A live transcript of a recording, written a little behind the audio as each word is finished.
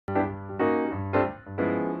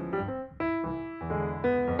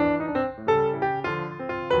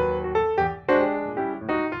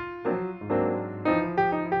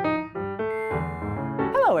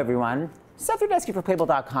everyone. Seth Rudetsky for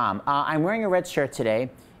Playbill.com. I'm wearing a red shirt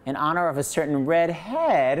today in honor of a certain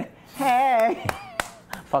redhead. Hey!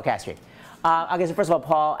 Paul Castree. Okay, so first of all,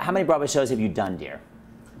 Paul, how many Broadway shows have you done, dear?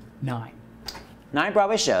 9. 9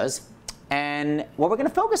 Broadway shows. And what we're going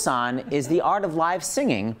to focus on is the art of live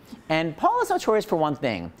singing. And Paul is notorious for one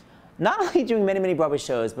thing. Not only doing many, many Broadway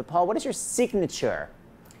shows, but Paul, what is your signature?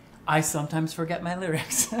 I sometimes forget my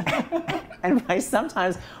lyrics. And by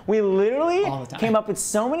sometimes, we literally All the time. came up with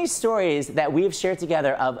so many stories that we have shared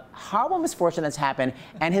together of horrible misfortune that's happened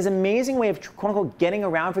and his amazing way of, quote unquote, getting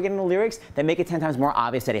around forgetting the lyrics that make it 10 times more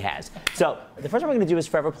obvious that he has. So the first one we're going to do is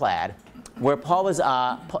Forever Plaid, where Paul was,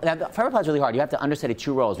 Forever Plaid is really hard. You have to understudy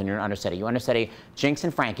 2 roles when you're an understudy. You understudy Jinx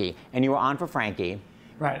and Frankie, and you were on for Frankie.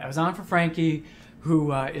 Right, I was on for Frankie,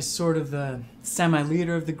 who is sort of the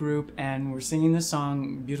semi-leader of the group, and we're singing this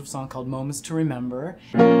song, beautiful song called Moments to Remember.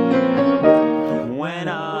 When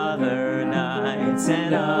other nights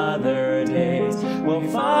and other days will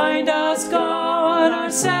find us going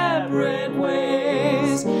our separate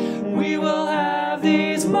ways, we will have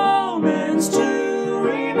these moments to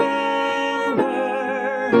remember.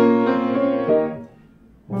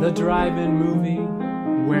 The drive-in movie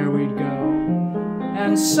where we'd go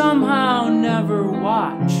and somehow never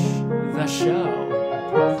watch the show.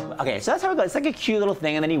 Okay, so that's how it goes. It's like a cute little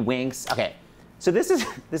thing, and then he winks. Okay, so this is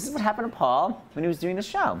what happened to Paul when he was doing the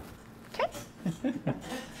show. Okay.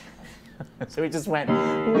 So he just went,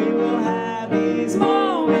 we will have these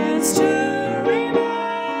moments to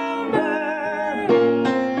remember.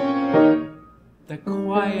 The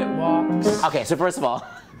quiet walks. Okay, so first of all,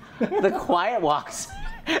 the quiet walks.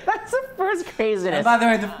 That's the first craziness. And by the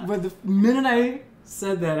way, the minute I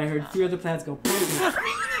said that, I heard 3 other plaids go.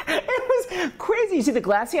 It was crazy. You see the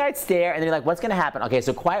glassy-eyed stare, and then you're like, what's going to happen? Okay,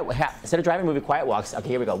 so quiet, instead of driving a movie, quiet walks. Okay,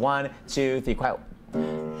 here we go. 1, 2, 3, quiet.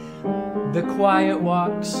 The quiet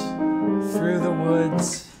walks through the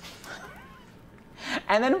woods.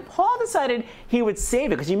 And then Paul decided he would save it,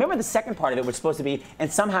 because you remember the second part of it was supposed to be, and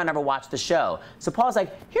somehow never watched the show. So Paul's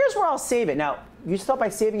like, here's where I'll save it. Now, you thought by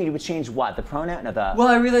saving it, you would change what? The pronoun or the... Well,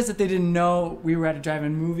 I realized that they didn't know we were at a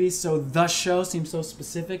drive-in movie, so the show seemed so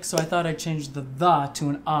specific, so I thought I'd change the to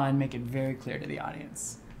an and make it very clear to the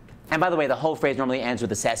audience. And by the way, the whole phrase normally ends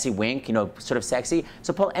with a sassy wink, you know, sort of sexy.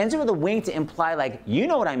 So Paul ends it with a wink to imply, like, you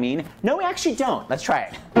know what I mean. No, we actually don't. Let's try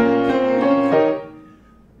it.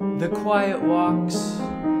 The quiet walks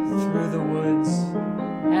through the woods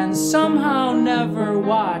and somehow never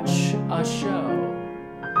watch a show.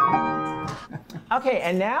 Okay,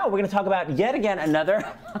 and now we're going to talk about yet again another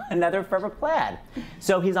Forever Plaid.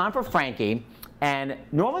 So he's on for Frankie, and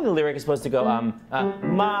normally the lyric is supposed to go,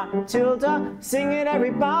 Matilda, sing it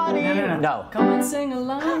everybody. No. Come on, sing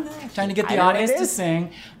along. Trying to get the audience to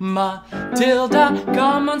sing. Matilda,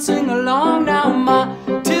 come on, sing along now.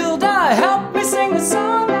 Matilda, help me sing the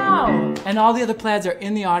song now. And all the other plaids are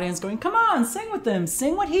in the audience going, come on, sing with them.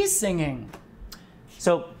 Sing what he's singing.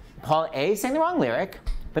 So Paul A sang the wrong lyric,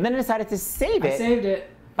 but then decided to save it. I saved it.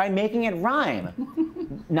 By making it rhyme.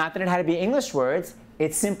 Not that it had to be English words,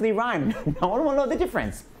 it simply rhymed. No one will know the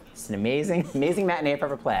difference. It's an amazing, amazing matinee of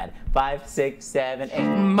Forever Plaid. 5, 6, 7, 8.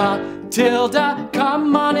 Matilda,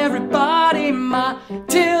 come on everybody.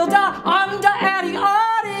 Matilda, under Eddie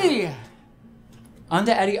Uddy.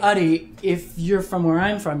 Under Eddie Uddy, if you're from where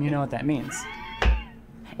I'm from, you know what that means.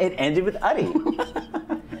 It ended with Uddy.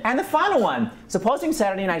 And the final one. So Paul's doing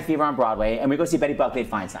Saturday Night Fever on Broadway, and we go see Betty Buckley at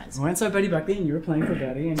Feinstein's. We went and saw Betty Buckley, and you were playing for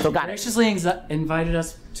Betty, and So she got it. graciously invited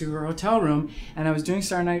us to her hotel room, and I was doing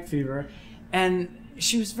Saturday Night Fever, and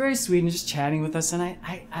she was very sweet and just chatting with us, and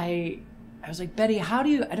I was like, Betty, how do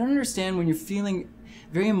you, I don't understand when you're feeling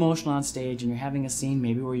very emotional on stage and you're having a scene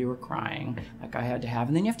maybe where you were crying, like I had to have,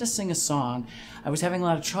 and then you have to sing a song. I was having a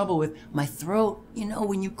lot of trouble with my throat. You know,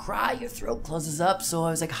 when you cry, your throat closes up. So I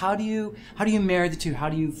was like, how do you marry the two? How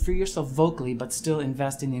do you free yourself vocally but still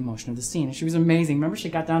invest in the emotion of the scene? And she was amazing. Remember, she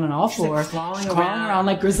got down on all fours, crawling around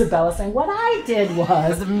like Grisabella, saying, what I did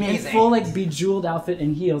was amazing. in full like bejeweled outfit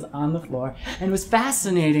and heels on the floor, and it was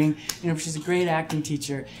fascinating. You know, she's a great acting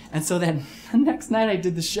teacher. And so then the next night I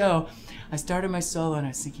did the show. I started my solo and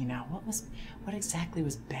I was thinking, now what exactly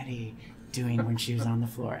was Betty doing when she was on the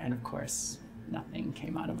floor? And of course, nothing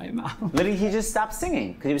came out of my mouth. Literally, he just stopped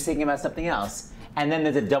singing because he was thinking about something else. And then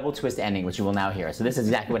there's a double twist ending, which you will now hear. So this is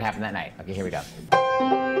exactly what happened that night. Okay, here we go.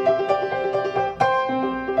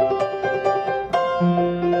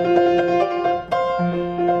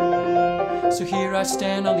 So here I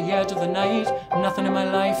stand on the edge of the night, nothing in my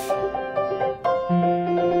life.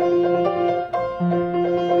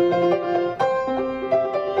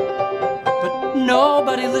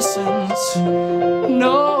 Nobody listens,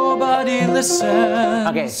 nobody listens. listen.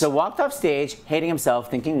 Okay, so walked off stage, hating himself,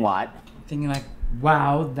 thinking what? Thinking like,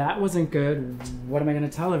 wow, that wasn't good. What am I going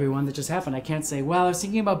to tell everyone that just happened? I can't say, well, I was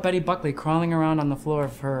thinking about Betty Buckley crawling around on the floor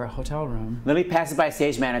of her hotel room. Lily passes by a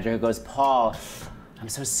stage manager who goes, Paul, I'm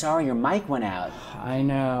so sorry, your mic went out. I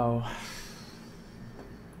know.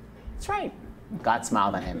 That's right. God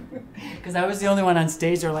smiled on him. Because I was the only one on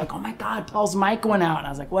stage. They were like, oh my God, Paul's mic went out. And I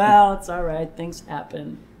was like, well, it's all right. Things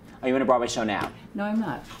happen. Are you in a Broadway show now? No, I'm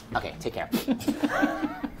not. Okay, take care.